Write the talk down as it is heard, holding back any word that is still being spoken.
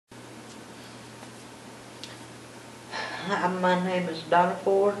Hi, my name is Donna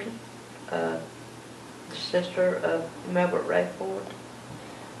Ford, the sister of Melbert Ray Ford,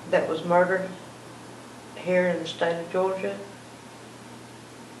 that was murdered here in the state of Georgia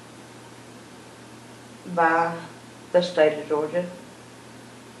by the state of Georgia.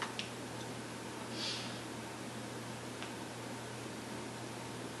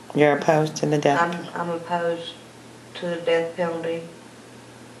 You're opposed to the death? I'm opposed to the death penalty.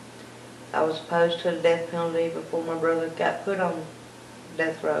 I was opposed to the death penalty before my brother got put on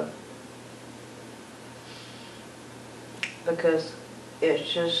death row. Because it's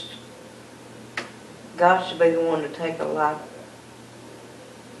just, God should be the one to take a life.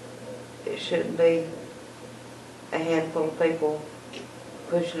 It shouldn't be a handful of people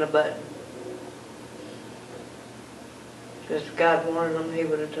pushing a button. Because if God wanted them, He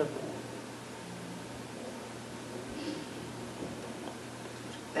would have took them.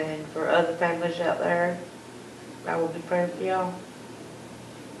 And for other families out there, I will be praying for y'all.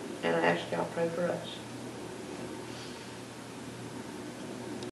 And I ask y'all to pray for us.